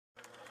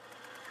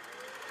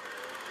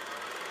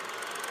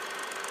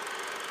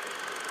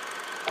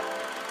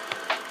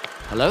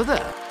Hello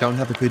there. Don't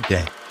have a good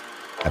day.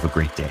 Have a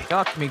great day.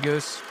 Talk to me,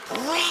 Goose.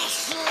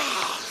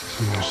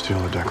 I'm gonna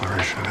steal the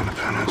Declaration of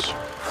Independence.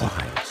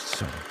 Why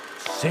so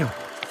serious?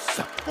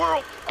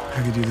 World!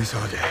 I could do this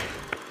all day.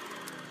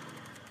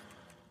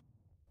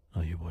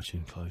 Are you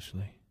watching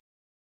closely?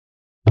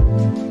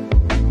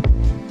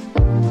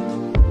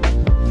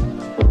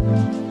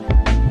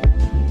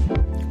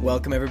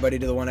 Welcome, everybody,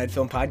 to the One-Eyed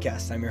Film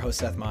Podcast. I'm your host,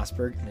 Seth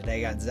Mossberg, and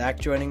today I got Zach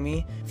joining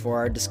me for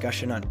our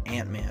discussion on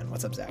Ant-Man.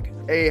 What's up, Zach?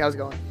 Hey, how's it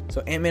going?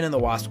 So Ant-Man and the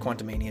Wasp: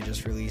 Quantumania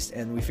just released,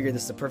 and we figured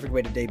this is the perfect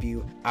way to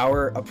debut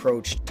our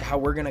approach to how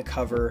we're going to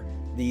cover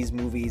these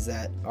movies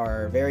that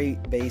are very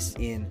based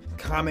in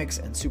comics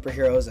and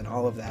superheroes and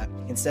all of that.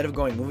 Instead of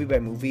going movie by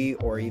movie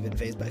or even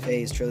phase by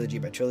phase, trilogy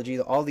by trilogy,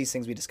 all these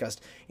things we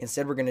discussed,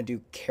 instead we're going to do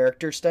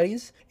character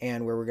studies,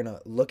 and where we're going to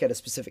look at a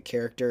specific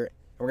character.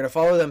 We're going to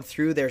follow them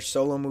through their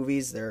solo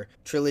movies, their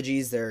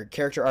trilogies, their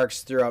character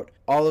arcs throughout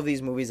all of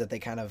these movies that they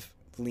kind of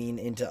lean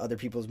into other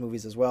people's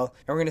movies as well.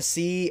 And we're going to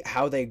see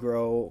how they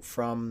grow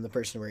from the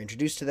person we're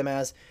introduced to them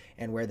as,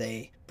 and where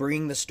they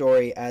bring the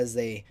story as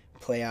they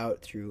play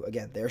out through,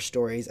 again, their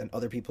stories and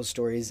other people's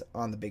stories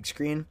on the big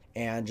screen,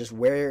 and just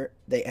where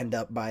they end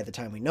up by the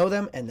time we know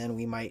them. And then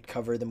we might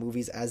cover the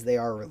movies as they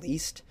are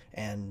released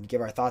and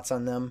give our thoughts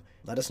on them.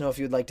 Let us know if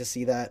you'd like to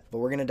see that. But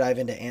we're going to dive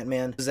into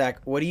Ant-Man. Zach,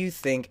 what do you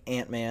think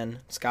Ant-Man,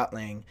 Scott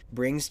Lang,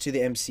 brings to the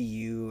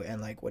MCU,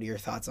 and what are your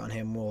thoughts on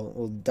him?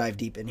 We'll dive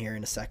deep in here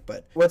in a sec,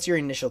 but what's your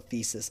initial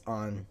thesis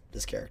on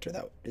this character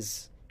that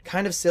is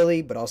kind of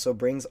silly but also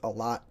brings a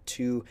lot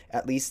to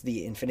at least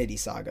the Infinity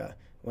Saga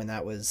when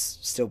that was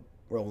still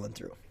rolling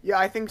through? Yeah,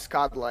 I think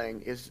Scott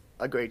Lang is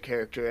a great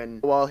character,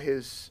 and while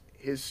his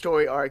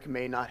story arc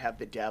may not have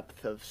the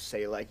depth of,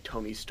 say, like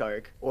Tony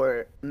Stark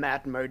or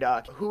Matt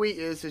Murdock, who he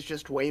is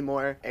just way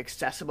more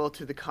accessible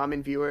to the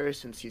common viewer,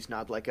 since he's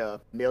not like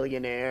a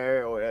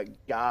millionaire or a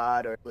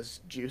god or was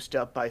juiced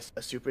up by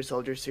a super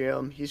soldier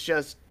serum. He's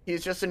just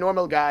a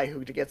normal guy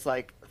who gets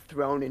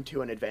thrown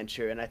into an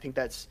adventure, and I think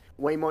that's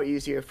way more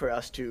easier for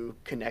us to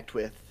connect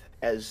with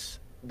as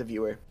the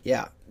viewer.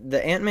 Yeah,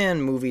 the Ant-Man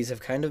movies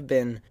have kind of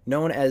been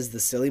known as the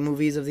silly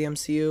movies of the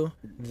MCU.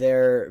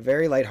 They're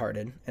very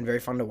lighthearted and very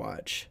fun to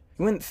watch.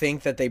 You wouldn't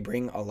think that they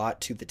bring a lot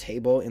to the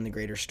table in the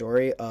greater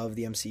story of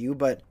the MCU,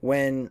 but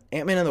when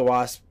Ant-Man and the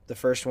Wasp, the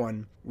first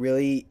one,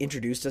 really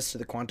introduced us to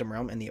the quantum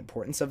realm and the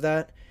importance of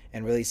that,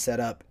 and really set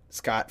up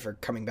Scott for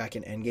coming back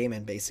in Endgame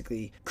and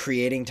basically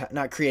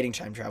not creating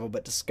time travel,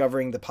 but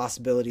discovering the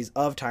possibilities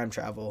of time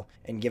travel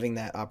and giving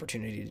that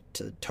opportunity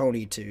to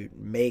Tony to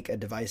make a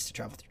device to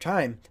travel through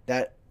time,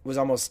 that was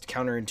almost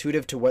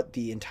counterintuitive to what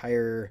the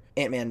entire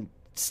Ant-Man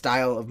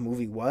style of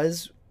movie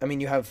was. I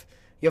mean, you have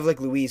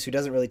Louise, who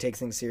doesn't really take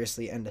things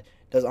seriously and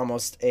does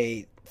almost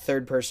a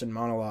third-person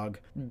monologue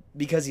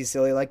because he's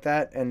silly like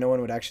that, and no one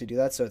would actually do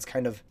that, so it's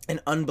kind of an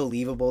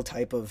unbelievable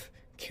type of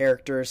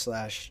character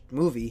 /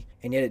 movie,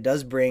 and yet it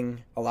does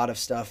bring a lot of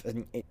stuff,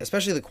 and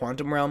especially the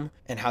quantum realm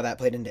and how that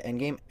played into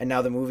Endgame, and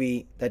now the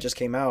movie that just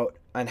came out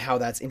and how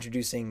that's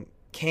introducing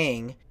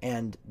Kang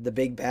and the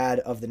big bad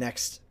of the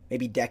next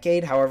maybe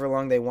decade, however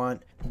long they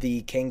want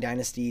the Kang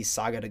Dynasty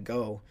saga to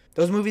go.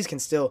 Those movies can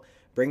still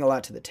bring a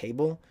lot to the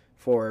table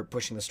for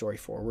pushing the story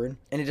forward,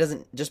 and it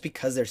doesn't, just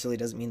because they're silly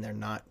doesn't mean they're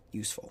not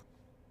useful.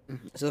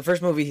 So the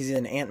first movie he's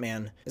in,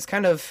 Ant-Man, is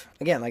kind of,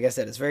 again, like I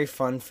said, it's a very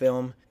fun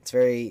film. It's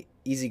very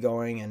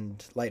easygoing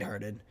and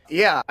lighthearted.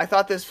 Yeah, I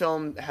thought this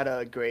film had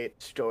a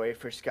great story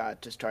for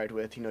Scott to start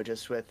with,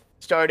 just with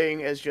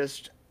starting as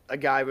just a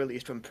guy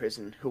released from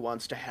prison who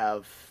wants to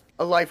have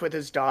a life with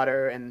his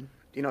daughter, and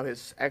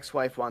his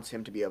ex-wife wants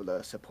him to be able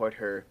to support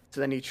her. So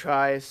then he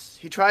tries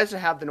to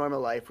have the normal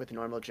life with a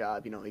normal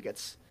job. He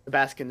gets the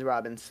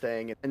Baskin-Robbins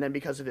thing, and then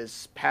because of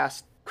his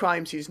past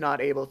crimes, he's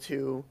not able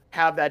to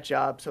have that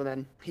job, so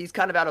then he's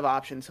kind of out of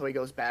options, so he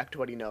goes back to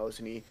what he knows,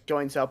 and he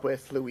joins up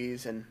with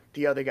Louise and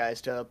the other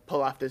guys to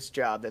pull off this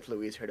job that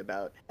Louise heard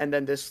about. And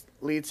then this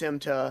leads him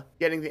to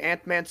getting the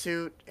Ant-Man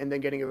suit, and then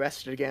getting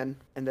arrested again,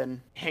 and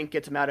then Hank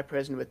gets him out of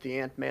prison with the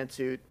Ant-Man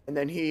suit, and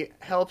then he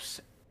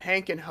helps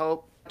Hank and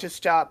Hope to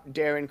stop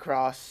Darren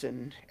Cross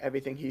and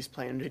everything he's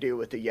planning to do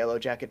with the Yellow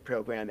Jacket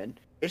program. And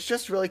it's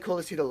just really cool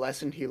to see the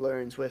lesson he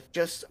learns with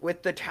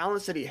the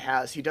talents that he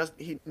has.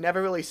 He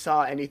never really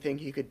saw anything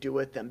he could do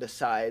with them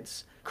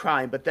besides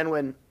crime. But then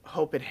when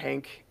Hope and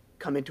Hank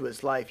come into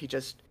his life, he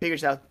just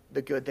figures out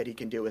the good that he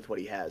can do with what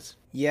he has.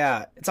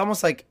 Yeah, it's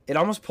almost like it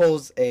almost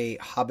pulls a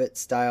Hobbit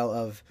style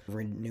of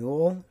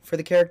renewal for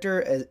the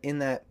character, in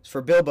that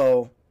for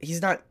Bilbo,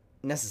 he's not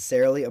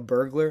necessarily a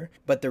burglar,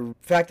 but the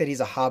fact that he's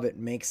a hobbit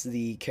makes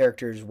the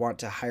characters want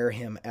to hire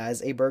him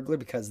as a burglar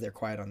because they're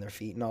quiet on their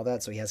feet and all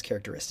that, so he has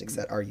characteristics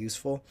that are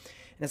useful.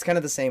 And it's kind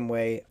of the same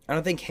way. I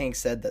don't think Hank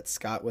said that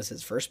Scott was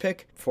his first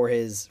pick for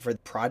the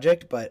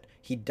project, but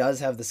he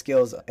does have the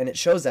skills, and it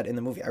shows that in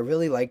the movie. I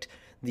really liked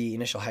the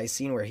initial heist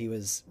scene where he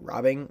was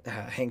robbing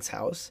Hank's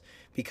house,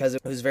 because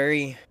it was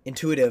very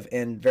intuitive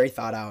and very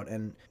thought out,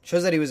 and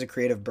shows that he was a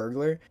creative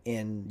burglar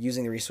in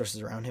using the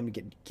resources around him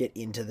to get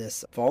into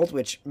this vault,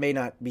 which may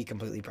not be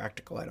completely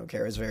practical. I don't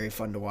care. It was very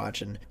fun to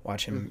watch and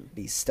watch him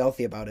be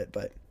stealthy about it.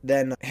 But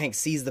then Hank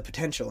sees the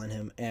potential in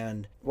him,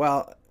 and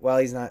while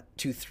he's not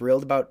too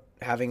thrilled about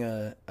having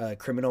a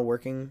criminal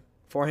working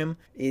for him,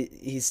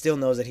 he still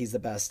knows that he's the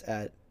best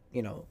at,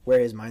 you know, where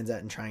his mind's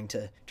at, and trying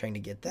to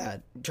get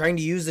that, trying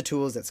to use the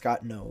tools that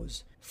Scott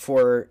knows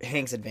for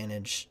Hank's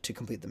advantage to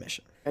complete the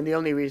mission. And the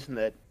only reason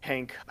that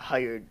Hank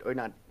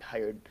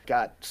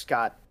got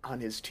Scott on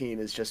his team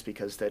is just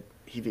because that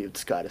he viewed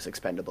Scott as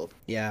expendable.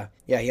 Yeah,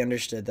 he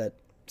understood that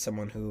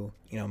someone who,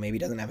 you know, maybe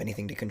doesn't have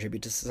anything to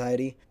contribute to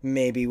society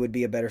maybe would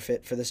be a better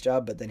fit for this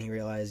job, but then he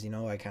realized, you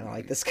know, I kind of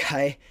like this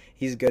guy.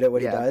 He's good at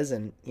what he does,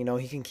 and, you know,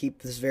 he can keep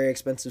this very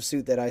expensive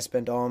suit that I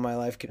spent all of my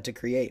life to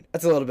create.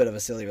 That's a little bit of a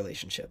silly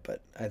relationship, but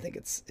I think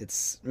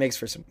it's makes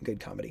for some good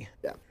comedy.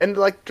 Yeah. And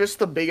like just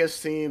the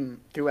biggest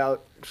theme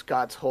throughout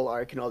Scott's whole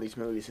arc in all these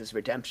movies is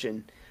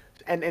redemption.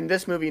 And in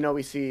this movie, you know,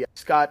 we see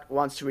Scott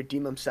wants to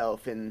redeem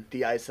himself in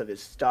the eyes of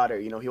his daughter.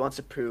 You know, he wants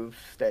to prove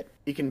that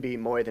he can be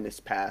more than his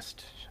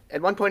past.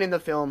 At one point in the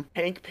film,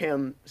 Hank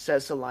Pym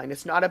says the line,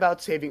 "It's not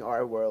about saving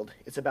our world,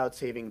 it's about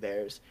saving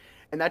theirs."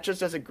 And that just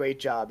does a great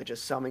job at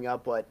just summing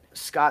up what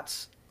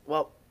Scott's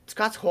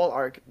whole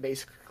arc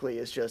basically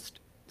is just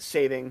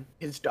saving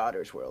his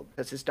daughter's world.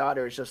 Because his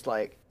daughter is just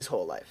like his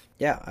whole life.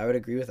 Yeah, I would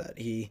agree with that.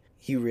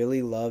 He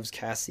really loves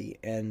Cassie,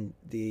 and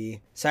the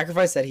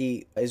sacrifice that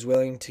he is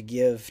willing to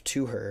give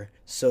to her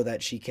so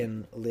that she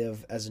can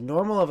live as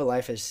normal of a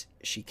life as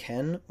she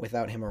can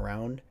without him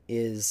around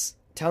is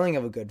telling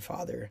of a good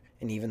father.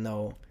 And even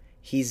though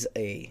he's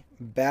a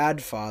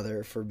bad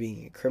father for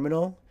being a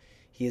criminal,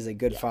 he is a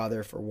good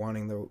father for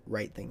wanting the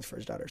right things for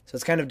his daughter. So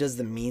it's kind of, does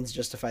the means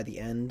justify the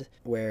end?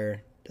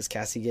 Where does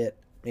Cassie get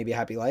maybe a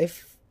happy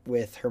life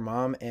with her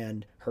mom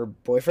and her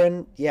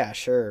boyfriend? Yeah,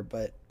 sure,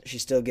 but she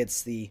still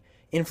gets the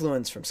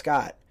influence from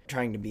Scott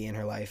trying to be in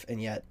her life,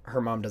 and yet her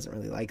mom doesn't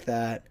really like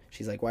that.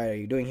 She's like, why are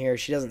you doing here?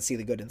 She doesn't see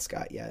the good in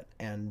Scott yet,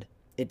 and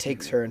it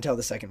takes her until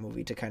the second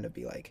movie to kind of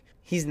be like,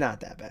 he's not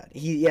that bad.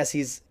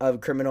 He's a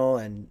criminal,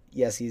 and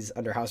yes, he's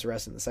under house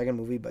arrest in the second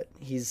movie, but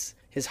his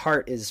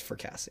heart is for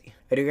Cassie.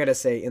 I do gotta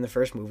say, in the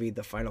first movie,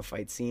 the final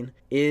fight scene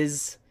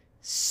is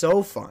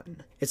so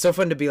fun. It's so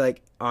fun to be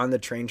like on the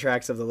train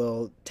tracks of the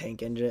little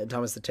tank engine,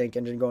 Thomas the Tank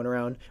Engine going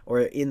around, or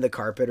in the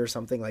carpet or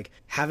something. Like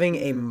having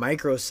a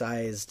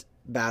micro-sized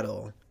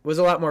battle was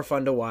a lot more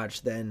fun to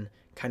watch than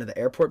kind of the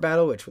airport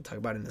battle, which we'll talk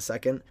about in a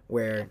second,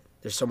 where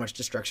there's so much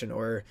destruction.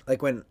 Or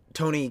like when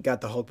Tony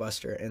got the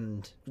Hulkbuster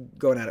and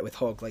going at it with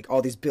Hulk, like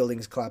all these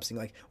buildings collapsing.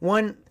 Like,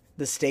 one,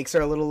 the stakes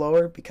are a little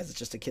lower because it's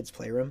just a kid's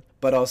playroom,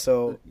 but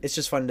also it's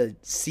just fun to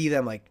see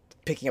them like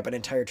picking up an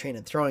entire train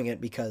and throwing it,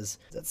 because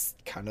that's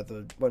kind of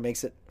what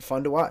makes it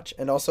fun to watch.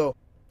 And also,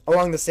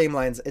 along the same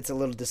lines, it's a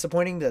little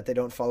disappointing that they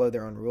don't follow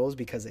their own rules,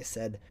 because they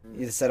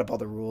set up all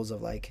the rules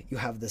of like, you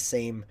have the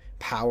same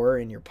power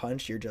in your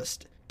punch, you're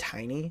just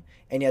tiny,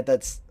 and yet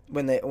that's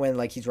when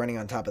like he's running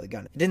on top of the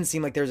gun. It didn't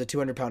seem like there was a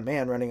 200-pound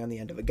man running on the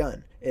end of a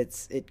gun.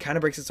 It kind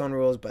of breaks its own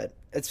rules, but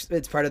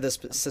it's part of this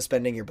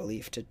suspending your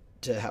belief to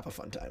have a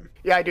fun time.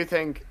 Yeah, I do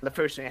think the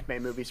first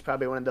Ant-Man movie is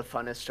probably one of the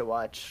funnest to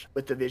watch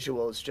with the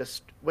visuals,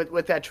 just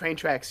with that train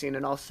track scene,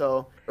 and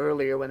also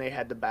earlier when they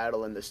had the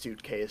battle in the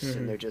suitcase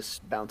and they're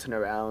just bouncing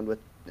around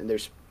and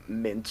there's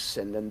mints,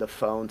 and then the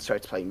phone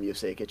starts playing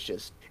music.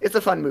 It's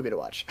a fun movie to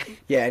watch.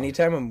 Yeah,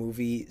 anytime a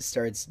movie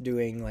starts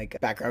doing like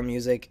background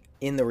music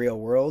in the real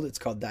world, it's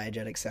called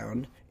diegetic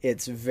sound.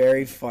 It's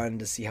very fun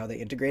to see how they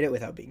integrate it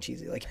without being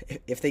cheesy.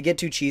 Like, if they get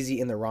too cheesy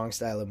in the wrong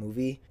style of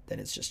movie, then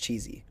it's just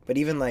cheesy. But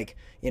even like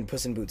in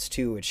Puss in Boots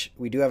 2, which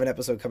we do have an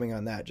episode coming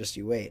on that, just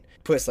you wait,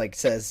 Puss like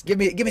says, give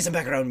me some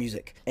background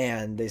music,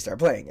 and they start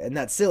playing, and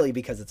that's silly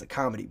because it's a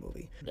comedy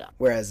movie. Yeah.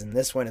 Whereas in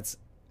this one, it's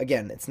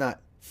not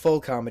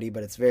full comedy,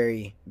 but it's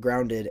very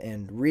grounded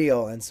and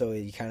real, and so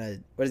you kind of,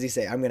 what does he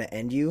say? I'm going to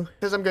end you? He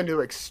says, I'm going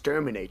to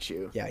exterminate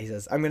you. Yeah, he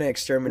says, I'm going to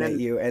exterminate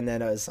you, and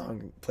then a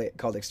song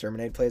called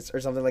Exterminate plays, or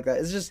something like that.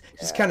 It's just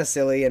kind of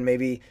silly, and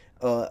maybe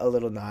a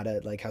little nod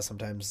at like how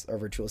sometimes our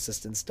virtual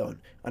assistants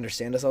don't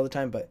understand us all the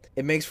time, but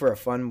it makes for a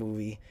fun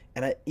movie.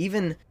 And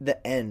even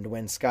the end,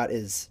 when Scott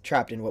is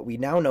trapped in what we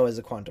now know as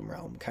a quantum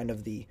realm, kind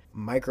of the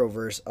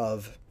microverse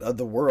of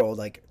the world,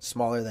 like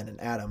smaller than an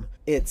atom,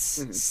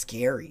 it's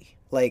scary.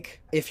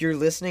 Like, if you're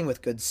listening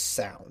with good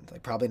sound,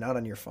 like probably not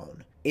on your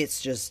phone,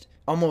 it's just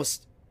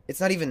almost, it's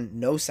not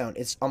even no sound,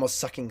 it's almost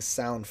sucking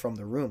sound from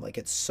the room. Like,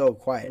 it's so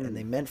quiet, and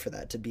they meant for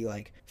that to be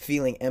like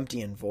feeling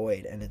empty and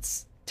void, and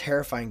it's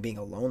terrifying being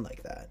alone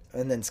like that.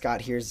 And then Scott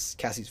hears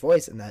Cassie's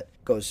voice, and that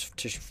goes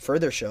to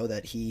further show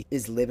that he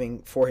is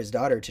living for his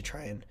daughter to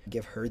try and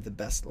give her the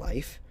best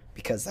life,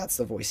 because that's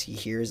the voice he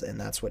hears, and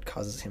that's what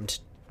causes him to,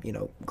 you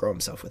know, grow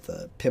himself with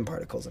the Pym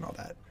particles and all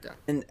that. Yeah.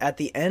 And at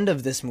the end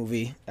of this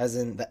movie, as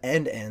in the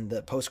end,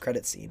 the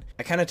post-credit scene,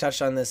 I kind of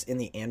touched on this in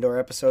the Andor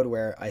episode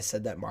where I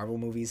said that Marvel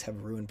movies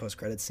have ruined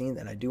post-credit scenes,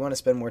 and I do want to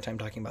spend more time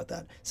talking about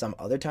that some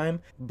other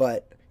time,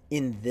 but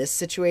in this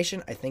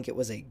situation, I think it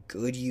was a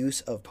good use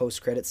of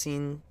post-credit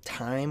scene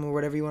time or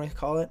whatever you want to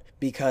call it,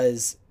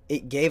 because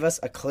it gave us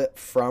a clip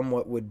from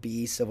what would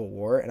be Civil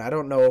War. And I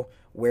don't know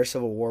where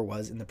Civil War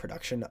was in the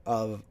production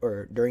of,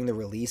 or during the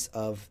release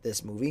of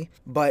this movie,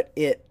 but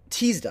it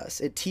teased us.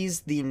 It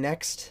teased the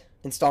next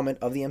installment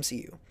of the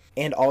MCU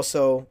and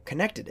also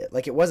connected it.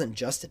 Like, it wasn't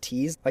just a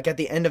tease. Like, at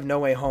the end of No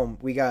Way Home,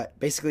 we got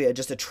basically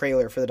just a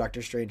trailer for the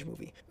Doctor Strange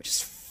movie, which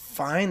is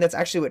fine. That's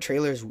actually what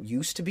trailers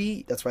used to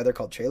be. That's why they're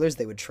called trailers.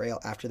 They would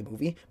trail after the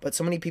movie, but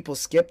so many people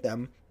skipped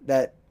them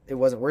that it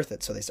wasn't worth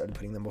it, so they started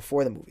putting them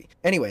before the movie.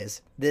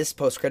 Anyways, this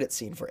post-credit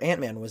scene for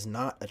Ant-Man was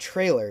not a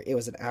trailer. It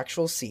was an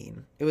actual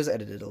scene. It was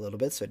edited a little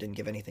bit, so it didn't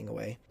give anything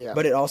away. Yeah.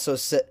 But it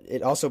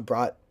also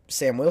brought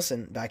Sam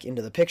Wilson back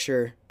into the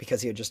picture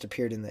because he had just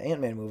appeared in the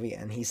Ant-Man movie,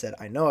 and he said,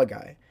 "I know a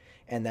guy."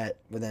 And that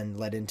then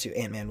led into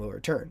Ant-Man Will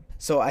Return.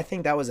 So I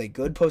think that was a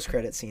good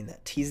post-credit scene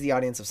that teased the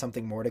audience of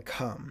something more to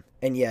come,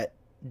 and yet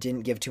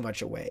didn't give too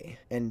much away.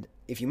 And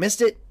if you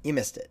missed it, you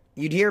missed it.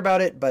 You'd hear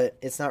about it, but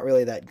it's not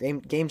really that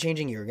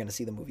game-changing. You're going to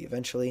see the movie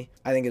eventually.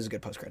 I think it was a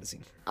good post-credit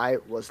scene.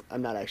 I'm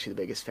not actually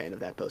the biggest fan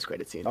of that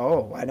post-credit scene. Oh,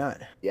 why not?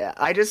 Yeah,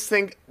 I just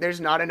think there's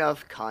not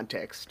enough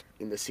context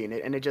in the scene,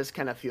 and it just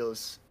kind of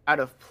feels out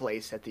of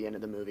place at the end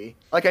of the movie.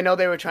 Like, I know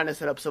they were trying to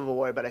set up Civil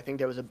War, but I think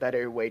there was a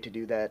better way to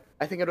do that.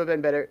 I think it would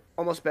have been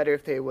almost better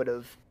if they would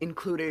have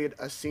included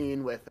a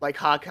scene with, like,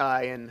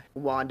 Hawkeye and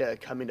Wanda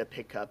coming to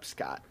pick up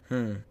Scott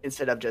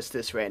instead of just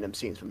this random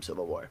scenes from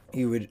Civil War.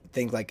 You would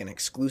think, like, an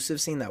exclusive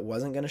scene that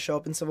wasn't going to show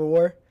up in Civil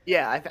War?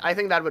 Yeah, I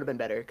think that would have been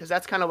better, because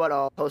that's kind of what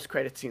all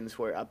post-credit scenes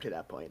were up to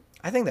that point.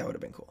 I think that would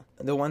have been cool.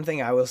 The one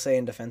thing I will say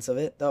in defense of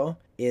it, though,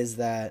 is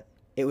that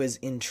it was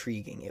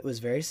intriguing. It was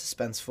very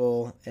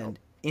suspenseful and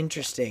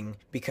interesting,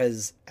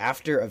 because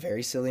after a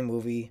very silly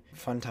movie,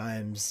 fun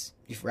times,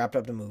 you've wrapped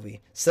up the movie,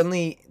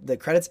 suddenly the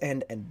credits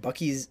end and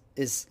Bucky's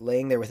is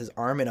laying there with his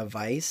arm in a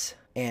vice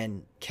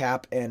and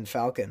Cap and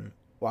Falcon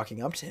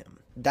walking up to him.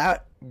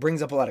 That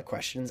brings up a lot of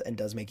questions and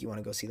does make you want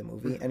to go see the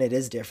movie, and it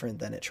is different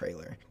than a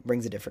trailer. It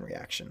brings a different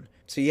reaction.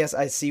 So yes,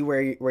 I see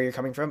where you're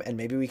coming from, and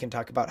maybe we can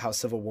talk about how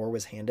Civil War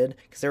was handled,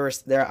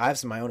 because I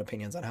have my own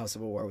opinions on how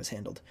Civil War was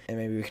handled, and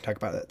maybe we can talk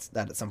about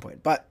that at some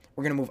point. But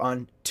we're going to move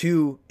on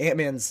to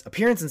Ant-Man's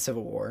appearance in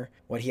Civil War,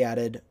 what he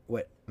added,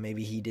 what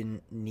maybe he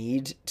didn't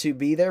need to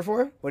be there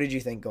for. What did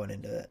you think going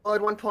into it? Well,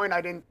 at one point,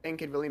 I didn't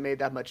think it really made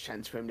that much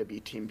sense for him to be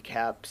Team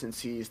Cap, since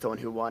he's the one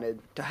who wanted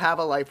to have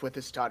a life with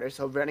his daughter,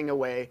 so running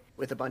away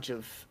with a bunch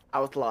of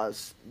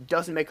outlaws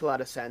doesn't make a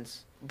lot of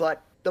sense.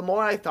 But the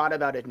more I thought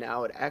about it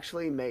now, it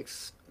actually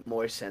makes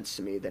more sense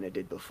to me than it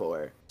did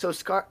before. So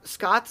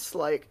Scott's,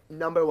 like,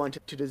 number one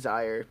to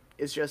desire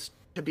is just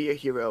to be a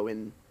hero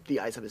in the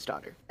eyes of his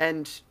daughter.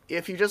 And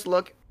if you just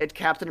look at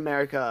Captain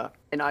America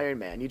and Iron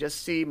Man, you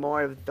just see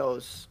more of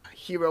those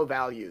hero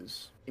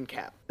values in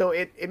Cap. So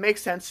it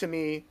makes sense to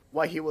me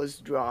why he was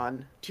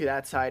drawn to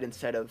that side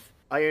instead of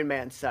Iron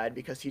Man's side,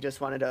 because he just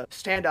wanted to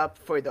stand up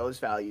for those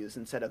values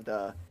instead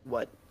of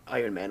what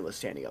Iron Man was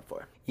standing up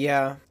for.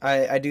 Yeah,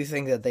 I do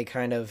think that they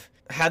kind of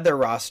had their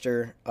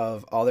roster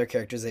of all their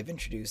characters they've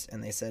introduced,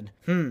 and they said,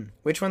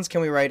 which ones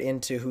can we write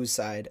into whose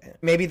side?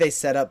 Maybe they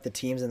set up the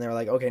teams and they were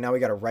like, okay, now we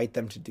got to write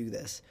them to do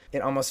this.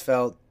 It almost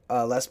felt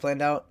less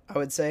planned out, I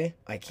would say.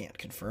 I can't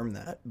confirm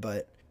that,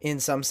 but in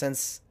some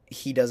sense,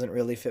 he doesn't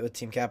really fit with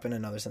Team Cap. In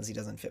another sense, he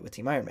doesn't fit with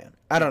Team Iron Man.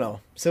 I don't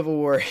know. Civil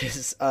War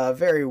is a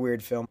very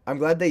weird film. I'm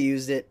glad they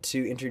used it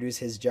to introduce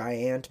his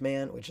giant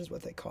man, which is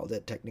what they called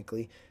it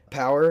technically,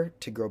 power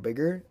to grow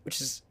bigger, which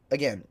is,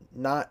 again,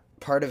 not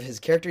part of his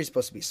character. He's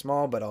supposed to be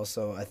small, but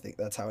also I think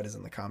that's how it is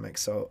in the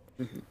comics. So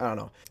I don't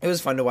know. It was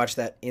fun to watch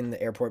that in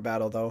the airport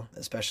battle, though,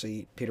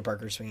 especially Peter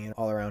Parker swinging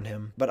all around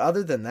him. But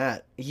other than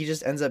that, he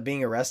just ends up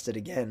being arrested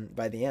again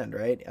by the end,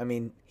 right? I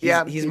mean,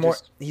 he's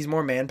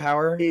more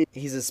manpower.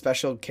 He's a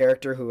special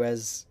character who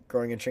has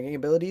growing and shrinking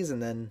abilities,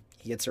 and then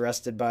he gets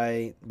arrested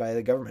by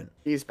the government.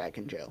 He's back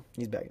in jail.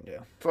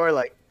 For,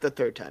 like, the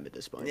third time at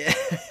this point. Yeah.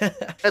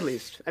 At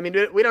least. I mean,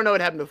 we don't know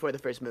what happened before the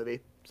first movie,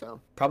 so.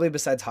 Probably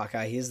besides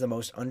Hawkeye, he's the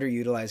most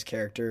underutilized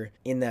character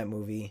in that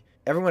movie.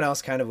 Everyone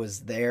else kind of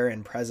was there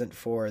and present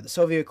for the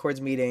Soviet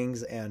Accords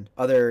meetings and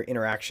other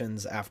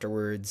interactions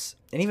afterwards.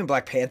 And even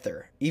Black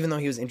Panther, even though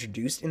he was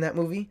introduced in that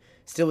movie,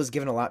 still was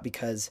given a lot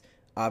because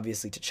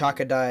obviously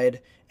T'Chaka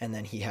died, and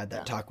then he had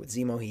that talk with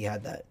Zemo. He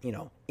had that,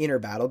 inner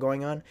battle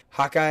going on.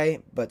 Hawkeye,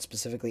 but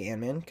specifically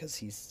Ant-Man, because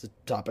he's the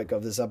topic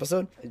of this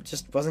episode, it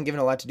just wasn't given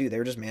a lot to do. They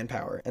were just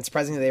manpower. And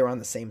surprisingly, they were on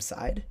the same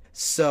side.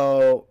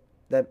 So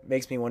that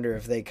makes me wonder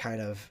if they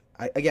kind of...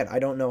 I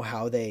don't know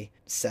how they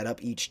set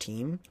up each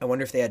team. I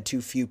wonder if they had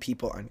too few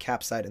people on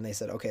Cap's side and they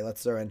said, okay,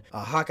 let's throw in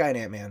Hawkeye and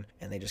Ant-Man,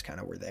 and they just kind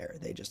of were there.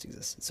 They just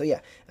existed. So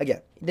yeah,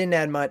 again, it didn't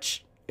add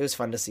much. It was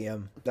fun to see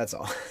him. That's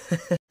all.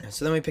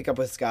 So then we pick up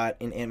with Scott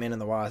in Ant-Man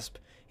and the Wasp.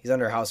 He's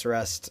under house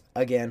arrest.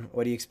 Again,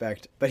 what do you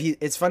expect? But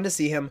it's fun to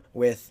see him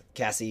with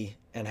Cassie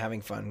and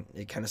having fun.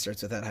 It kind of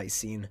starts with that heist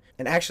scene.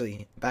 And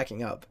actually,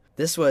 backing up,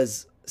 this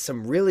was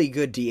some really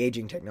good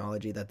de-aging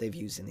technology that they've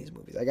used in these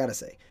movies, I gotta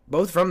say.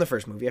 Both from the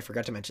first movie, I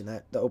forgot to mention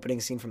that. The opening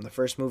scene from the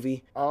first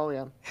movie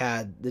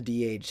had the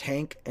de-aged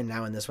Hank, and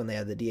now in this one they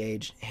have the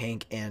de-aged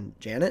Hank and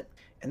Janet.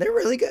 And they're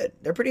really good.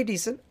 They're pretty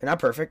decent. They're not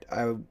perfect,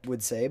 I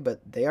would say, but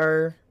they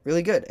are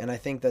really good. And I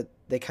think that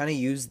they kind of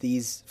use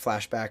these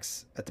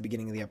flashbacks at the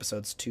beginning of the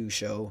episodes to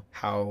show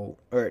how,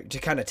 or to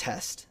kind of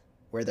test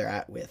where they're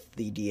at with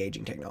the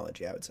de-aging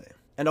technology, I would say.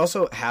 And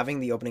also having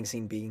the opening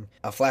scene being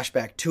a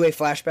flashback to a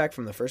flashback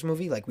from the first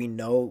movie, like we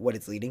know what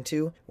it's leading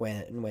to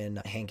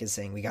when Hank is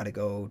saying we got to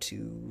go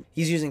to,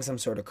 he's using some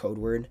sort of code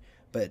word,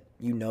 but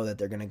you know that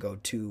they're going to go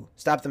to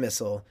stop the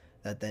missile,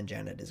 that then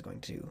Janet is going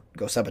to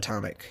go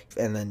subatomic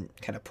and then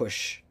kind of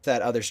push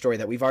that other story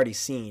that we've already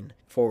seen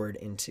forward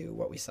into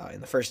what we saw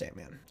in the first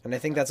Ant-Man. And I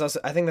think that's also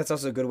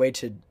a good way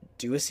to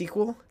do a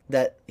sequel,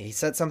 that he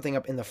set something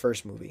up in the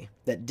first movie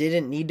that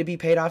didn't need to be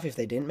paid off if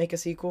they didn't make a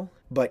sequel,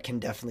 but can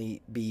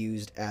definitely be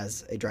used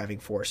as a driving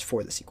force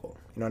for the sequel.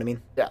 You know what I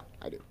mean? Yeah,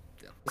 I do.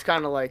 It's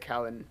kind of like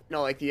how in,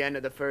 like the end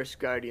of the first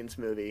Guardians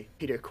movie,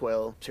 Peter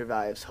Quill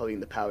survives holding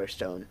the Power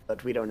Stone,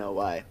 but we don't know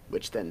why,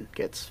 which then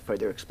gets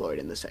further explored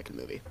in the second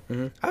movie.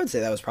 Mm-hmm. I would say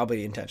that was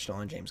probably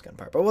intentional on James Gunn's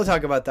part, but we'll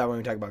talk about that when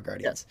we talk about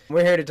Guardians. Yeah.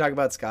 We're here to talk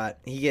about Scott.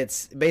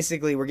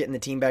 We're getting the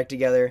team back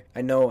together.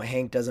 I know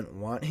Hank doesn't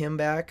want him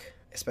back,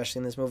 especially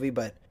in this movie,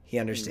 but he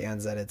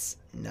understands that it's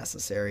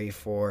necessary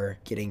for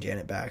getting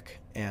Janet back,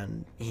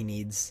 and he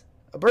needs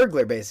a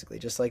burglar, basically,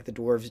 just like the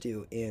dwarves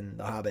do in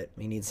The Hobbit.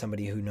 He needs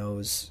somebody who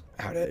knows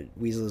how to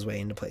weasel his way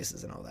into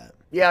places and all that.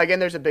 Yeah, again,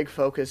 there's a big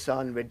focus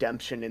on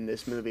redemption in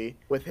this movie,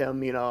 with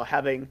him,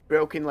 having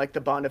broken, like,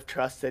 the bond of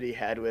trust that he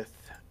had with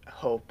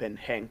Hope and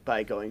Hank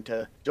by going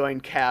to join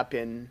Cap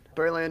in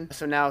Berlin.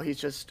 So now he's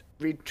just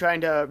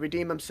trying to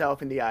redeem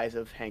himself in the eyes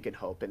of Hank and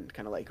Hope and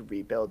kind of, like,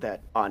 rebuild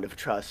that bond of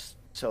trust.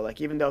 So, like,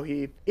 even though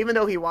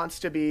he wants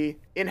to be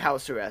in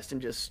house arrest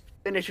and just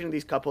finishing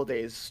these couple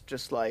days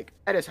just, like,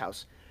 at his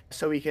house,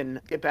 so he can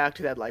get back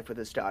to that life with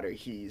his daughter,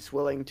 he's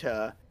willing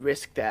to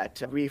risk that,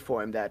 to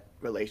reform that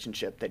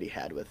relationship that he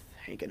had with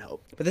Hank and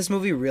Hope. But this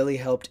movie really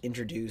helped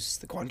introduce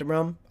the quantum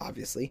realm,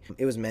 obviously.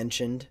 It was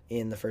mentioned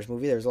in the first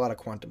movie. There's a lot of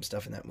quantum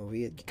stuff in that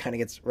movie. It kind of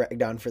gets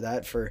ragged on for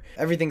that, for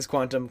everything's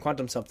quantum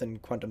something,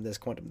 quantum this,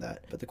 quantum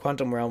that. But the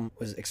quantum realm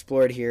was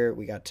explored here.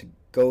 We got to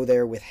go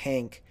there with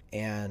Hank.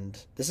 And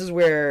this is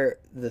where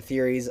the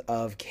theories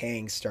of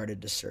Kang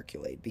started to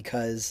circulate,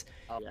 because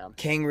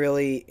Kang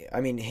really,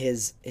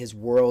 his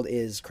world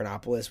is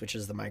Chronopolis, which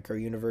is the micro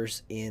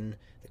universe in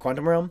the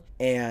quantum realm.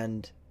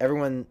 And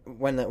everyone,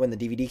 when the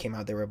DVD came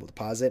out, they were able to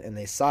pause it, and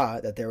they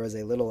saw that there was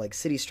a little like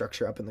city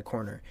structure up in the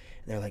corner.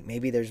 And they're like,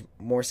 maybe there's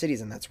more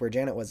cities, and that's where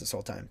Janet was this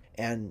whole time.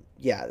 And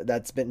yeah,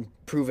 that's been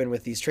proven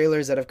with these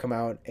trailers that have come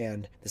out,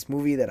 and this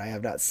movie that I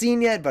have not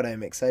seen yet, but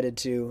I'm excited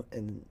to,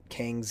 and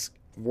Kang's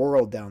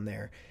world down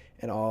there,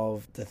 and all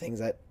of the things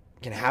that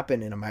can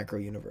happen in a micro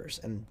universe.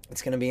 And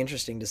it's going to be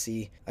interesting to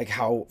see like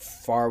how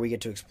far we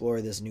get to explore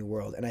this new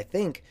world. And I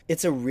think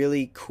it's a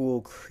really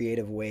cool,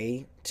 creative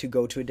way to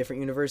go to a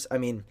different universe. I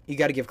mean, you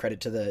got to give credit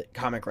to the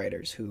comic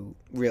writers who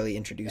really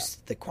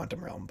introduced the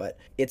quantum realm, but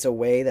it's a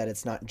way that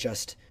it's not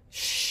just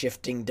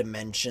shifting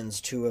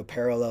dimensions to a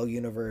parallel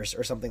universe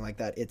or something like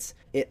that.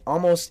 It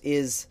almost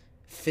is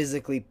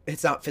physically,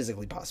 it's not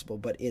physically possible,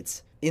 but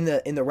it's in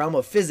the realm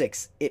of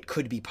physics, it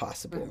could be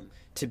possible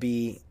to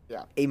be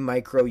a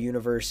micro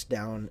universe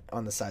down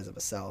on the size of a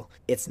cell.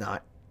 It's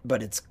not,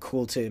 but it's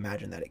cool to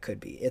imagine that it could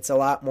be. It's a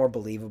lot more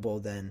believable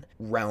than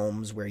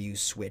realms where you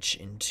switch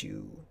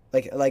into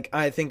like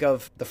I think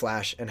of the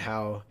Flash and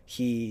how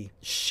he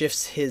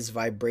shifts his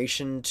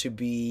vibration to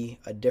be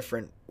a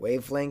different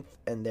wavelength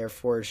and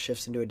therefore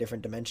shifts into a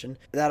different dimension.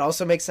 That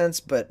also makes sense,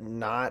 but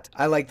not.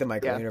 I like the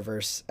micro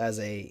universe as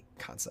a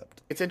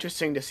concept. It's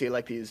interesting to see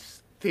like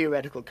these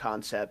theoretical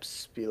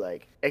concepts be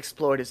like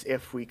explored as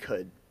if we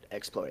could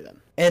explore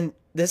them. And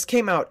this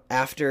came out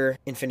after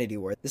Infinity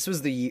War. This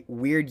was the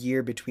weird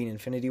year between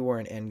Infinity War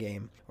and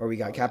Endgame, where we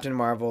got Captain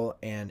Marvel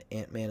and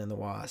Ant-Man and the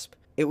Wasp.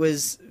 It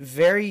was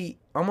very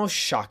almost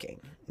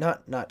shocking.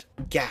 Not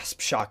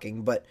gasp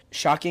shocking, but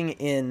shocking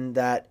in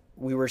that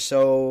we were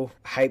so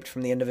hyped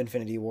from the end of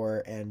Infinity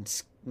War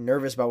and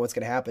nervous about what's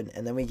going to happen.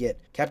 And then we get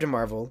Captain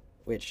Marvel,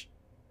 which,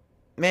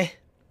 meh,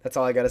 that's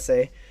all I got to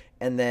say.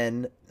 And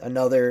then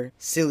another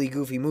silly,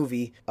 goofy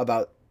movie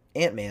about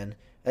Ant-Man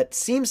that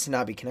seems to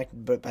not be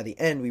connected, but by the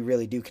end, we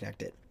really do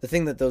connect it. The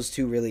thing that those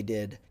two really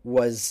did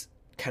was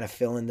kind of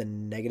fill in the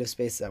negative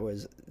space that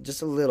was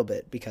just a little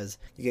bit, because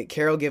you get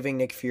Carol giving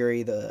Nick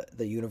Fury the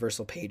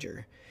universal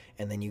pager,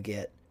 and then you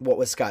get what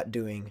was Scott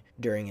doing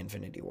during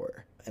Infinity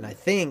War. And I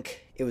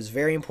think it was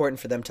very important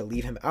for them to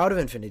leave him out of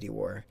Infinity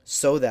War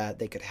so that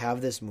they could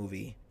have this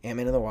movie,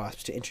 Ant-Man and the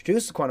Wasp, to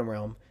introduce the quantum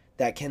realm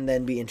that can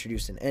then be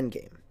introduced in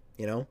Endgame.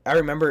 You know, I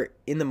remember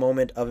in the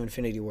moment of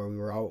Infinity War, we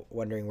were all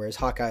wondering, where's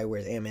Hawkeye,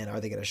 where's Ant-Man, are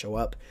they going to show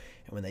up?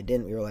 And when they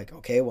didn't, we were like,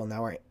 okay, well,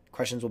 now our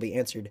questions will be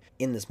answered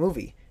in this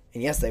movie.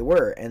 And yes, they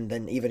were, and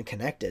then even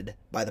connected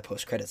by the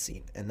post-credit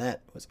scene. And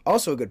that was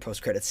also a good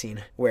post-credit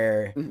scene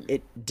where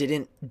it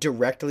didn't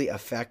directly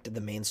affect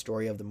the main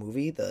story of the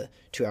movie, the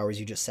 2 hours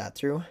you just sat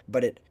through,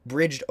 but it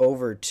bridged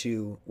over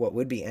to what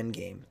would be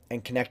Endgame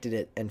and connected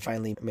it and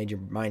finally made your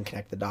mind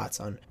connect the dots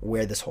on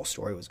where this whole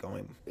story was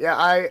going. Yeah,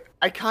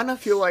 I kind of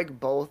feel like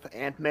both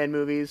Ant-Man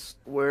movies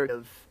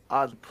were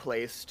oddly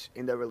placed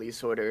in the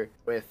release order,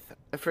 with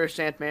the first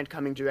Ant-Man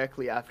coming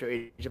directly after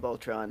Age of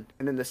Ultron,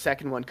 and then the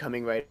second one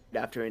coming right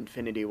after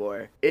Infinity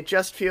War. It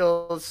just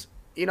feels,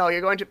 you're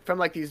going from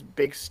like these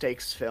big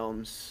stakes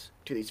films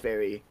to these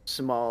very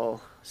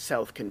small,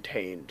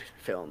 self-contained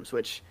films,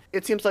 which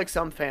it seems like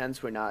some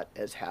fans were not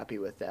as happy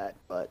with that.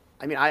 But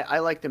I mean, I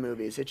like the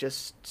movies. It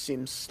just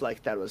seems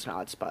like that was an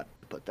odd spot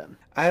to put them.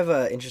 I have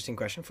an interesting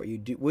question for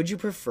you. Would you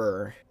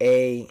prefer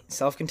a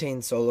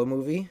self-contained solo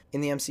movie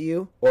in the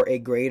MCU or a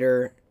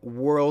greater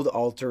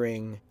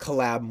world-altering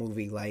collab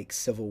movie like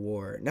Civil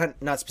War?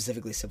 Not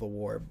specifically Civil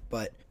War,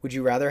 but would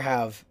you rather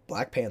have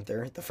Black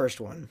Panther, the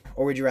first one,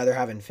 or would you rather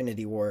have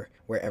Infinity War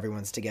where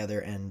everyone's together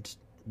and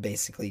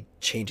basically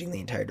changing the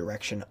entire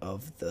direction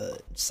of the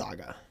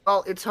saga?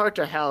 Well, it's hard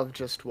to have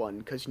just one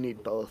because you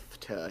need both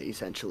to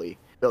essentially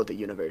build the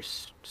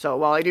universe. So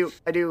while I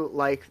do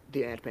like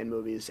the Ant-Man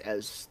movies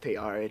as they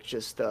are, it's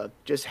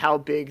just how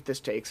big the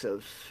stakes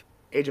of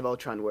Age of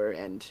Ultron were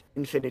and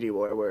Infinity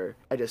War were.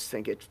 I just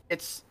think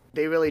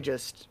they really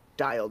just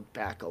dialed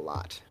back a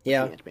lot.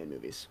 Yeah. The Ant-Man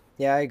movies.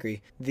 Yeah, I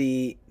agree.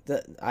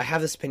 I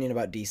have this opinion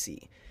about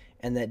DC,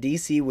 and that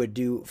DC would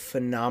do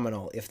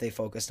phenomenal if they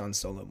focused on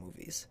solo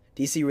movies.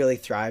 DC really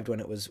thrived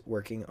when it was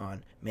working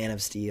on Man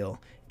of Steel,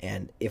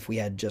 and if we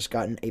had just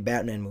gotten a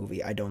Batman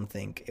movie, I don't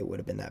think it would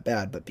have been that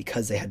bad, but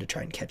because they had to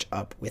try and catch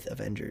up with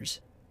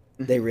Avengers,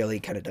 they really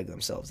kind of dug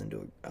themselves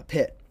into a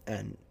pit,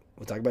 and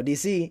we'll talk about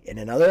DC in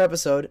another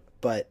episode,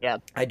 but yeah.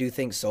 I do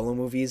think solo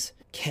movies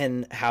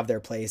can have their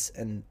place,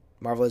 and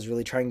Marvel is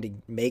really trying to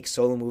make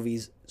solo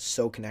movies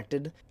so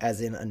connected, as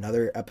in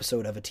another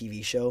episode of a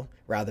TV show,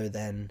 rather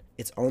than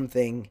its own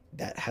thing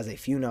that has a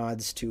few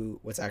nods to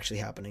what's actually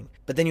happening.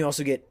 But then you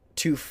also get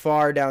too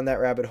far down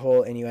that rabbit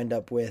hole and you end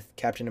up with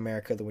Captain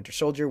America, the Winter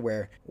Soldier,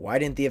 where why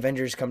didn't the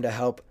Avengers come to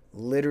help?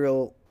 Not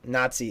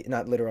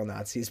literal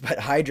Nazis, but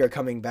Hydra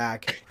coming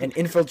back and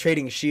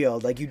infiltrating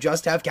S.H.I.E.L.D. Like, you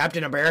just have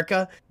Captain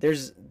America.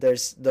 There's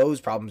those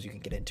problems you can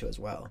get into as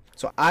well.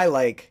 So I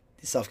like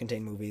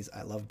self-contained movies.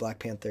 I love Black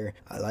Panther.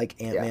 I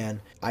like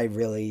Ant-Man. Yeah. I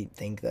really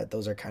think that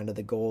those are kind of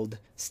the gold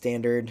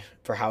standard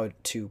for how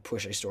to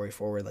push a story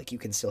forward. Like, you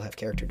can still have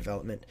character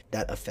development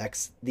that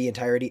affects the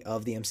entirety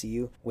of the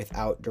MCU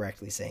without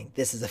directly saying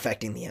this is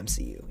affecting the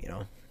MCU,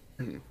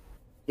 Mm-hmm.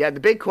 Yeah,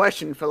 the big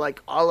question for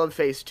like all of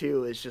Phase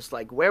 2 is just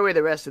like, where were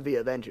the rest of the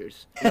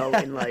Avengers?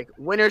 In like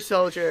Winter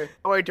Soldier,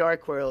 or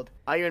Dark World,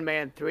 Iron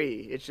Man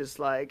 3. It's just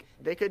like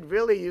they could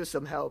really use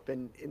some help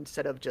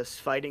instead of just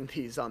fighting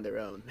these on their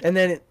own. And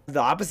then the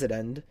opposite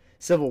end,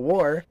 Civil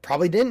War,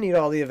 probably didn't need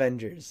all the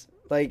Avengers.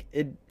 Like,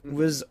 it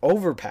was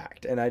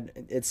overpacked, and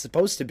it's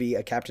supposed to be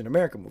a Captain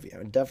America movie.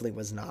 It definitely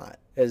was not.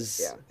 You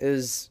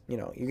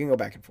can go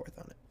back and forth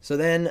on it. So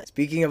then,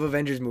 speaking of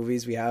Avengers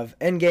movies, we have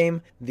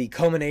Endgame, the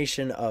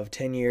culmination of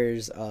 10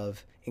 years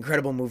of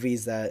incredible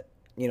movies that,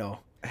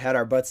 had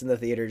our butts in the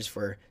theaters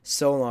for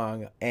so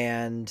long.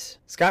 And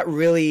Scott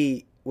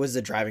really was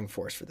the driving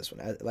force for this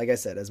one. Like I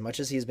said, as much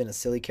as he's been a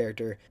silly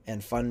character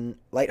and fun,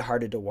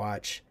 lighthearted to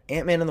watch,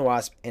 Ant-Man and the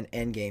Wasp and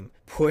Endgame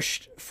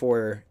pushed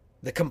for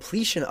the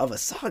completion of a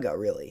saga,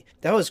 really.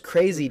 That was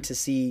crazy to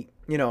see,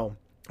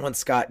 once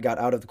Scott got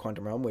out of the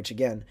quantum realm, which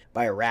again,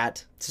 by a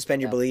rat,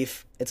 suspend your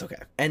belief, it's okay.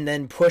 And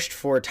then pushed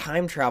for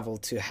time travel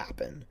to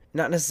happen.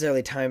 Not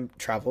necessarily time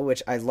travel,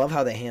 which I love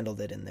how they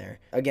handled it in there.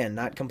 Again,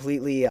 not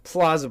completely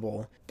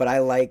plausible, but I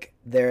like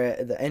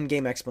the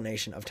Endgame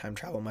explanation of time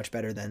travel much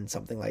better than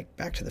something like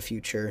Back to the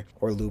Future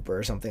or Looper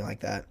or something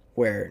like that,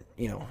 where,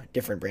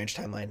 different branch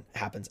timeline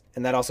happens.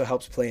 And that also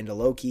helps play into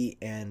Loki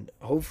and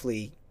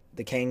hopefully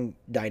the Kang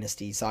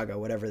Dynasty saga,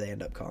 whatever they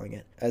end up calling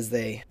it, as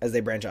they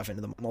branch off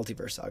into the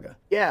multiverse saga.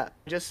 Yeah,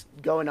 just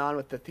going on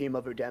with the theme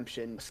of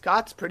redemption,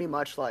 Scott's pretty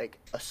much like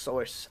a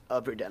source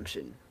of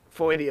redemption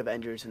for the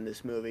Avengers in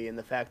this movie, and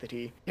the fact that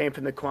he came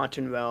from the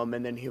quantum realm,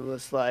 and then he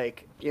was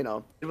like,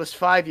 it was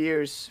 5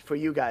 years for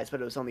you guys,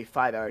 but it was only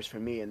 5 hours for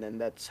me, and then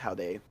that's how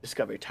they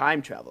discovered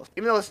time travel.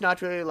 Even though it's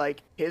not really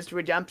like his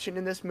redemption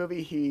in this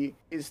movie, he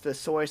is the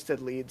source that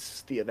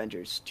leads the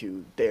Avengers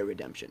to their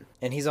redemption.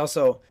 And he's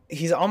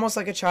almost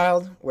like a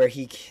child, where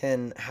he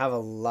can have a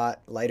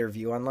lot lighter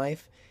view on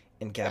life.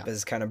 And Cap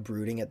is kind of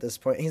brooding at this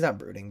point. He's not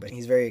brooding, but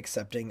he's very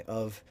accepting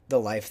of the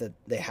life that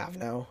they have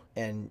now.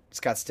 And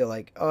Scott's still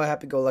like, oh,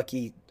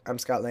 happy-go-lucky, I'm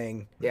Scott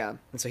Lang. Yeah.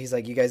 And so he's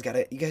like, you guys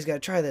gotta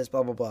try this,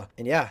 blah, blah, blah.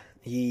 And yeah,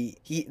 he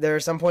there are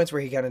some points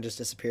where he kind of just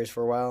disappears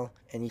for a while.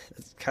 And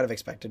it's kind of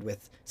expected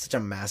with such a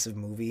massive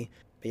movie.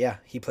 But yeah,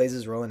 he plays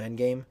his role in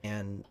Endgame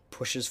and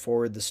pushes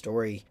forward the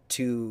story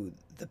to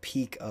the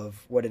peak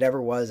of what it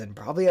ever was and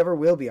probably ever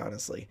will be,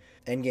 honestly.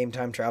 Endgame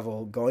time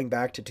travel, going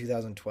back to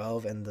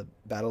 2012 and the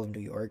Battle of New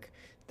York,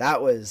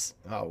 That was,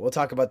 we'll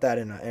talk about that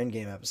in an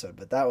Endgame episode,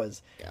 but that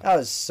was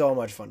so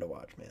much fun to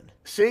watch, man.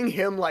 Seeing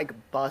him like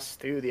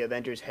bust through the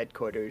Avengers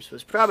headquarters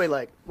was probably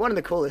like one of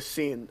the coolest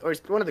scenes, or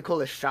one of the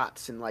coolest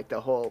shots in like the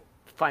whole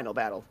final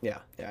battle. Yeah,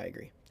 I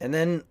agree. And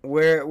then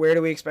where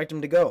do we expect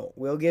him to go?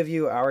 We'll give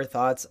you our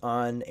thoughts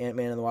on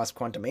Ant-Man and the Wasp: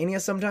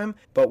 Quantumania sometime,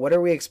 but what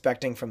are we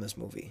expecting from this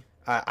movie?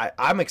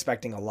 I'm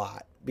expecting a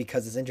lot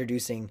because it's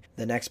introducing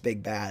the next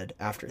big bad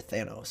after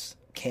Thanos.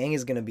 Kang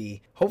is going to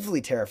be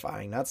hopefully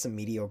terrifying, not some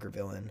mediocre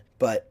villain,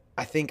 but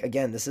I think,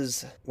 again, this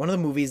is one of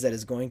the movies that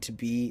is going to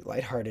be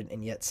lighthearted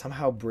and yet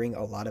somehow bring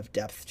a lot of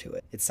depth to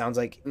it. It sounds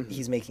like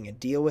he's making a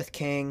deal with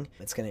Kang.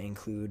 It's going to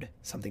include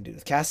something to do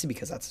with Cassie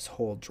because that's his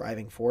whole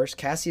driving force.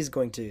 Cassie is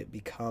going to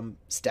become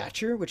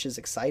Stature, which is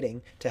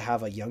exciting to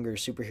have a younger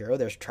superhero.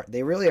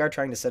 They really are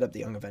trying to set up the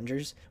Young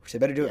Avengers, which they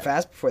better do it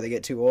fast before they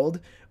get too old.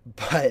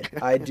 But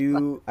I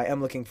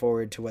am looking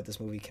forward to what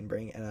this movie can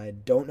bring, and I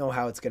don't know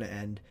how it's going to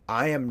end.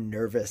 I am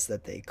nervous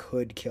that they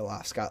could kill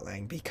off Scott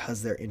Lang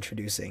because they're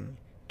introducing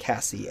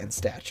Cassie and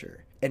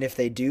Stature. And if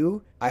they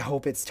do, I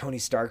hope it's Tony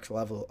Stark's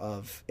level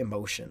of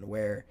emotion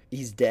where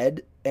he's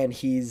dead and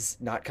he's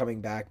not coming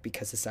back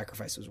because his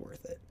sacrifice was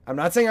worth it. I'm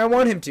not saying I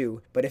want him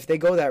to, but if they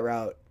go that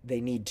route, they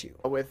need to.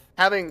 With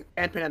having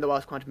Ant-Man and the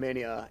Wasp: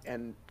 Quantumania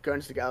and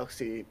Guardians of the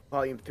Galaxy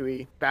Volume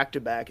 3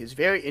 back-to-back is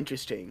very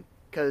interesting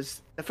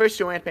because the first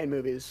two Ant-Man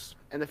movies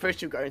and the first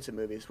two Guardians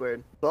movies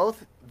were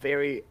both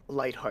very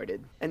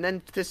lighthearted. And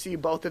then to see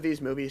both of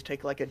these movies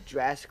take like a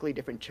drastically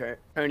different turn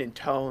in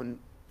tone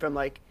from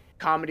like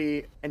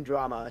comedy and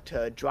drama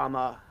to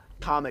drama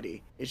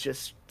comedy is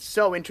just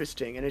so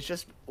interesting. And it's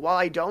just, while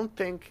I don't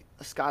think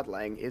Scott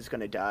Lang is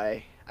going to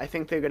die, I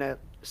think they're going to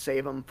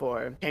save him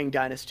for Kang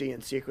Dynasty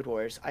and Secret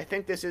Wars. I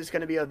think this is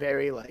going to be a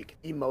very like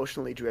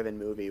emotionally driven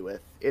movie with,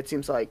 it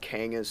seems like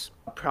Kang is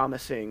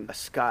promising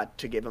Scott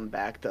to give him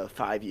back the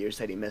 5 years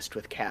that he missed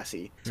with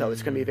Cassie. So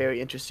it's going to be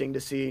very interesting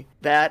to see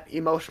that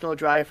emotional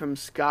drive from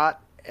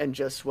Scott and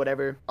just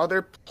whatever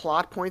other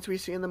plot points we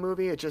see in the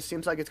movie. It just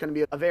seems like it's going to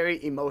be a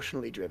very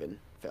emotionally driven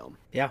film.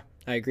 Yeah,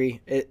 I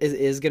agree. It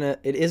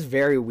is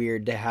very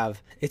weird to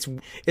have, it's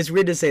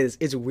weird to say this,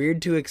 it's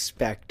weird to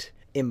expect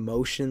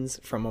emotions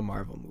from a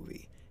Marvel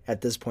movie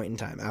at this point in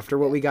time. After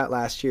what we got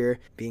last year,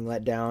 being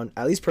let down,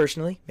 at least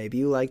personally, maybe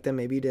you liked them,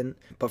 maybe you didn't,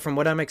 but from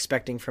what I'm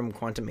expecting from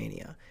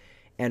Quantumania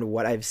and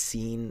what I've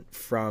seen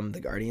from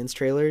the Guardians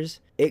trailers,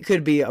 it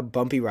could be a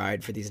bumpy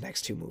ride for these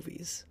next two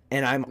movies.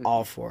 And I'm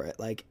all for it.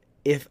 Like,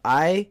 if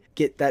I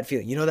get that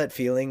feeling, you know that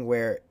feeling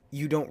where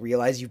you don't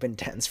realize you've been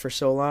tense for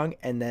so long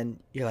and then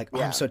you're like,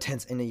 I'm so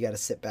tense, and then you got to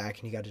sit back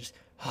and you got to just,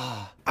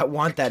 I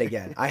want that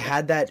again. I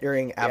had that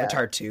during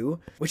Avatar 2,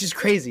 which is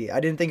crazy. I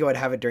didn't think I would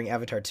have it during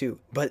Avatar 2,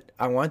 but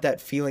I want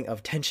that feeling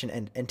of tension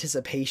and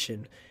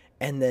anticipation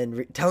and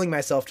then telling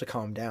myself to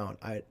calm down.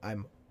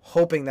 I'm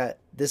hoping that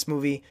this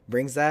movie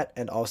brings that,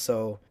 and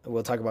also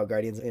we'll talk about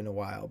Guardians in a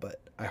while, but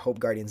I hope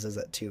Guardians does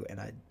that too, and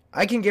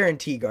I can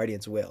guarantee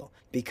Guardians will,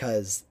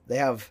 because they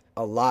have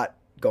a lot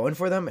going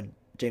for them, and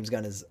James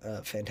Gunn is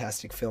a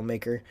fantastic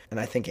filmmaker, and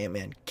I think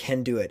Ant-Man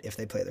can do it if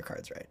they play their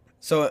cards right.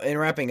 So in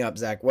wrapping up,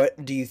 Zach,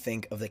 what do you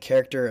think of the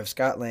character of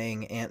Scott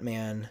Lang,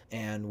 Ant-Man,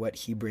 and what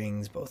he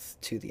brings both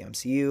to the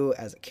MCU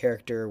as a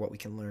character, what we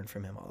can learn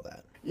from him, all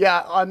that?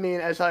 Yeah, I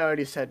mean, as I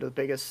already said, the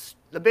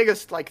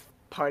biggest like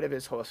part of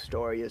his whole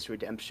story is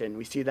redemption.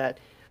 We see that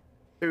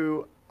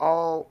through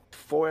all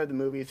four of the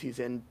movies he's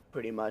in,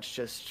 pretty much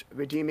just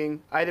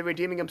either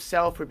redeeming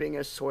himself or being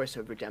a source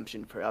of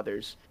redemption for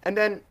others. And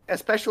then,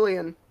 especially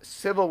in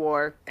Civil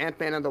War,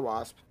 Ant-Man and the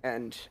Wasp,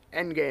 and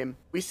Endgame,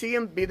 we see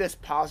him be this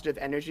positive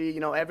energy. You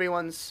know,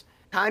 everyone's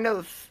kind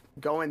of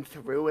going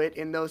through it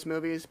in those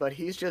movies, but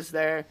he's just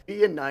there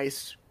being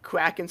nice,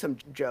 cracking some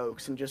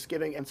jokes, and just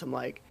giving him some,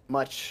 like,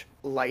 much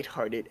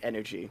lighthearted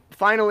energy.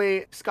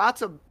 Finally,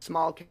 Scott's a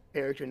small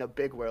character in a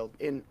big world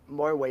in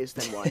more ways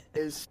than one.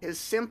 His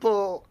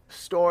simple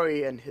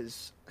story and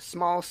his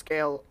small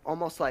scale,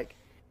 almost like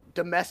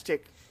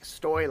domestic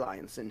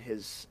storylines in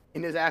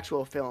his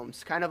actual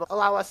films kind of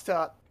allow us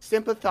to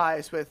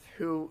sympathize with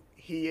who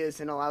he is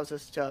and allows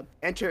us to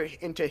enter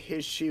into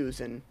his shoes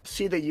and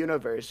see the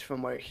universe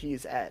from where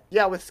he's at.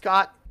 Yeah, with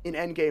Scott in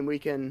Endgame, we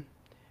can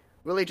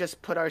really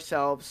just put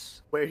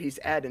ourselves where he's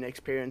at and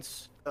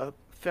experience a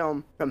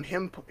film from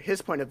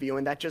his point of view,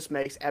 and that just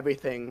makes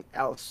everything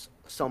else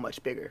so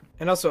much bigger.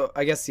 And also,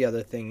 I guess the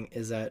other thing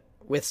is that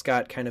with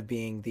Scott kind of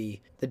being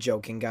the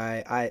joking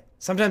guy,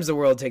 sometimes the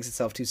world takes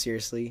itself too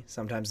seriously.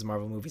 Sometimes the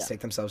Marvel movies take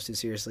themselves too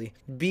seriously.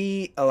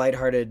 Be a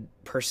lighthearted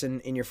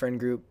person in your friend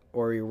group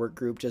or your work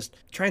group. Just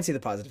try and see the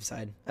positive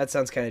side. That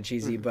sounds kind of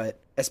cheesy,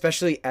 but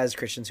especially as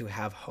Christians who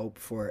have hope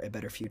for a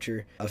better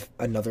future, of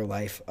another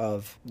life,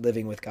 of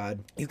living with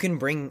God, you can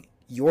bring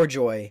your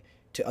joy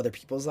to other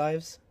people's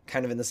lives,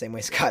 kind of in the same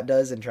way Scott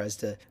does and tries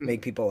to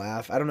make people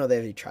laugh. I don't know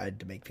that he tried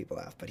to make people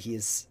laugh, but he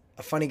is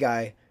a funny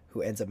guy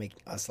who ends up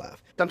making us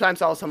laugh.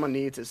 Sometimes all someone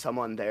needs is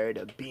someone there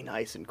to be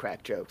nice and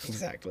crack jokes.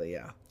 Exactly,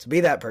 yeah. So be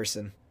that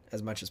person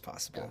as much as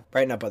possible.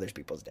 Brighten up other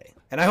people's day.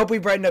 And I hope we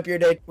brighten up your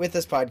day with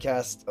this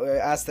podcast. I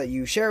ask that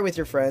you share it with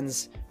your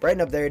friends,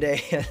 brighten up their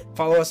day.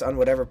 Follow us on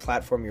whatever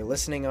platform you're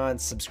listening on.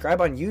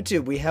 Subscribe on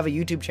YouTube. We have a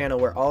YouTube channel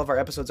where all of our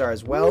episodes are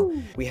as well.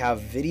 Woo. We have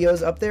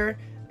videos up there.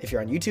 If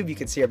you're on YouTube, you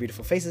can see our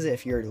beautiful faces.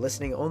 If you're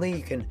listening only,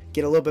 you can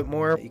get a little bit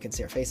more. You can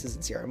see our faces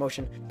and see our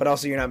emotion, but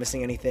also you're not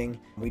missing anything.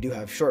 We do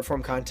have short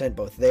form content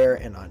both there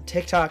and on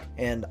TikTok,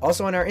 and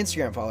also on our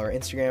Instagram. Follow our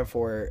Instagram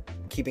for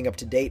keeping up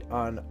to date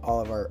on all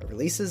of our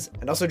releases,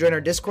 and also join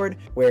our Discord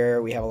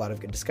where we have a lot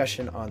of good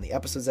discussion on the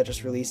episodes that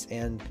just released,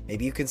 and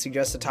maybe you can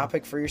suggest a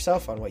topic for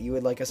yourself on what you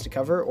would like us to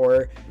cover,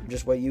 or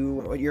just what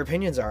your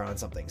opinions are on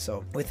something.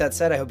 So with that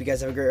said, I hope you guys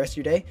have a great rest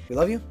of your day. We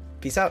love you.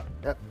 Peace out.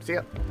 Yep. See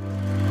ya.